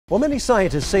Well, many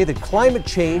scientists say that climate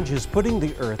change is putting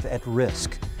the Earth at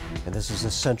risk. And this is a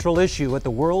central issue at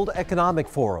the World Economic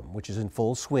Forum, which is in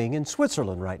full swing in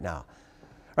Switzerland right now.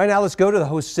 Right now, let's go to the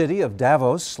host city of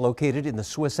Davos, located in the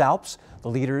Swiss Alps. The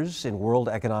leaders in world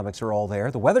economics are all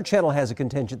there. The Weather Channel has a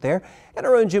contingent there, and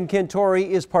our own Jim Cantore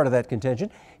is part of that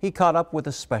contingent. He caught up with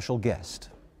a special guest.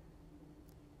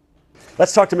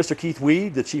 Let's talk to Mr. Keith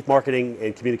Weed, the Chief Marketing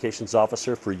and Communications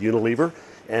Officer for Unilever.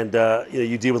 And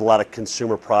you deal with a lot of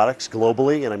consumer products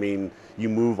globally, and I mean, you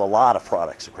move a lot of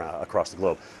products across the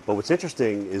globe. But what's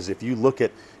interesting is if you look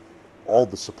at all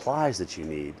the supplies that you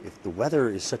need, if the weather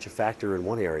is such a factor in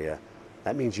one area,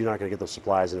 that means you're not going to get those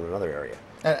supplies in another area.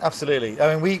 Absolutely.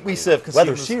 I mean, we serve consumers.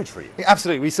 Weather's huge for you.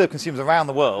 Absolutely. We serve consumers around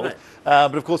the world, right.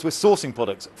 But of course we're sourcing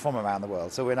products from around the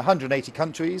world. So we're in 180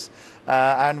 countries,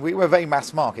 and we're very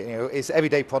mass market. You know, it's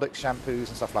everyday products, shampoos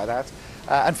and stuff like that,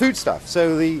 and food stuff.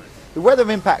 So the weather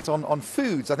impact on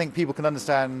foods, I think people can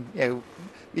understand, you know,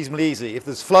 reasonably easily. If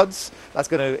there's floods, that's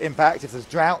going to impact. If there's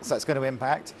droughts, that's going to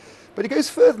impact. But it goes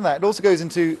further than that. It also goes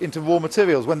into raw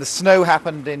materials. When the snow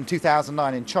happened in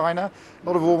 2009 in China, a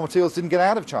lot of raw materials didn't get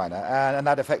out of China, and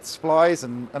that affects supplies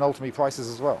and ultimately prices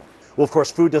as well. Well, of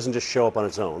course, food doesn't just show up on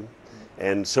its own,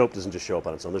 and soap doesn't just show up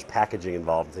on its own. There's packaging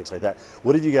involved and things like that.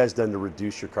 What have you guys done to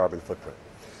reduce your carbon footprint?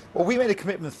 Well, we made a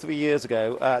commitment 3 years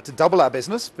ago to double our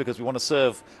business because we want to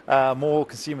serve more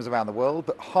consumers around the world,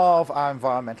 but halve our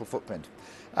environmental footprint.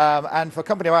 And for a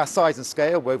company of our size and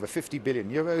scale, we're over 50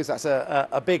 billion euros, that's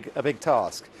a big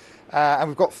task. And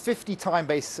we've got 50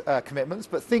 time-based commitments,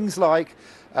 but things like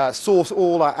source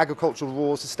all our agricultural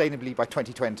raws sustainably by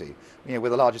 2020. You know, we're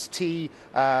the largest tea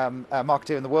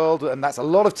marketer in the world, and that's a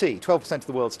lot of tea, 12% of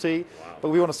the world's tea. Wow. But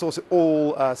we want to source it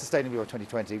all sustainably by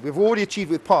 2020. We've already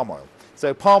achieved with palm oil.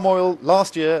 So palm oil,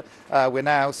 last year, we're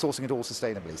now sourcing it all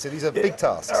sustainably. So these are big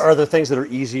tasks. Are there things that are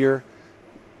easier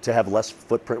to have less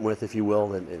footprint with, if you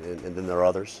will, and then there are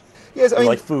others? Yes, I mean,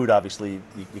 like food, obviously,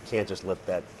 you can't just let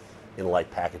that in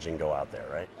light packaging go out there,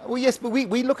 right? Well, yes, but we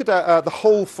look at the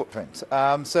whole footprint.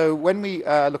 So when we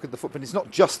look at the footprint, it's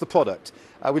not just the product.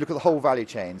 We look at the whole value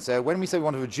chain. So when we say we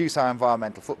want to reduce our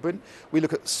environmental footprint, we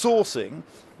look at sourcing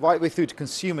right the way through to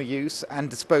consumer use and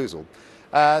disposal.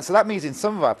 So that means in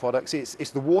some of our products, it's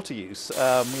the water use. You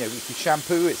know, it's the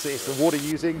shampoo, it's the water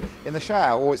using in the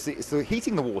shower, or it's the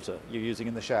heating the water you're using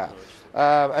in the shower.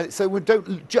 And so we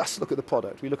don't just look at the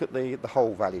product, we look at the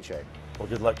whole value chain. Well,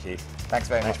 good luck, Keith. Thanks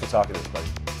very much. Thanks for talking to us,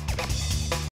 buddy.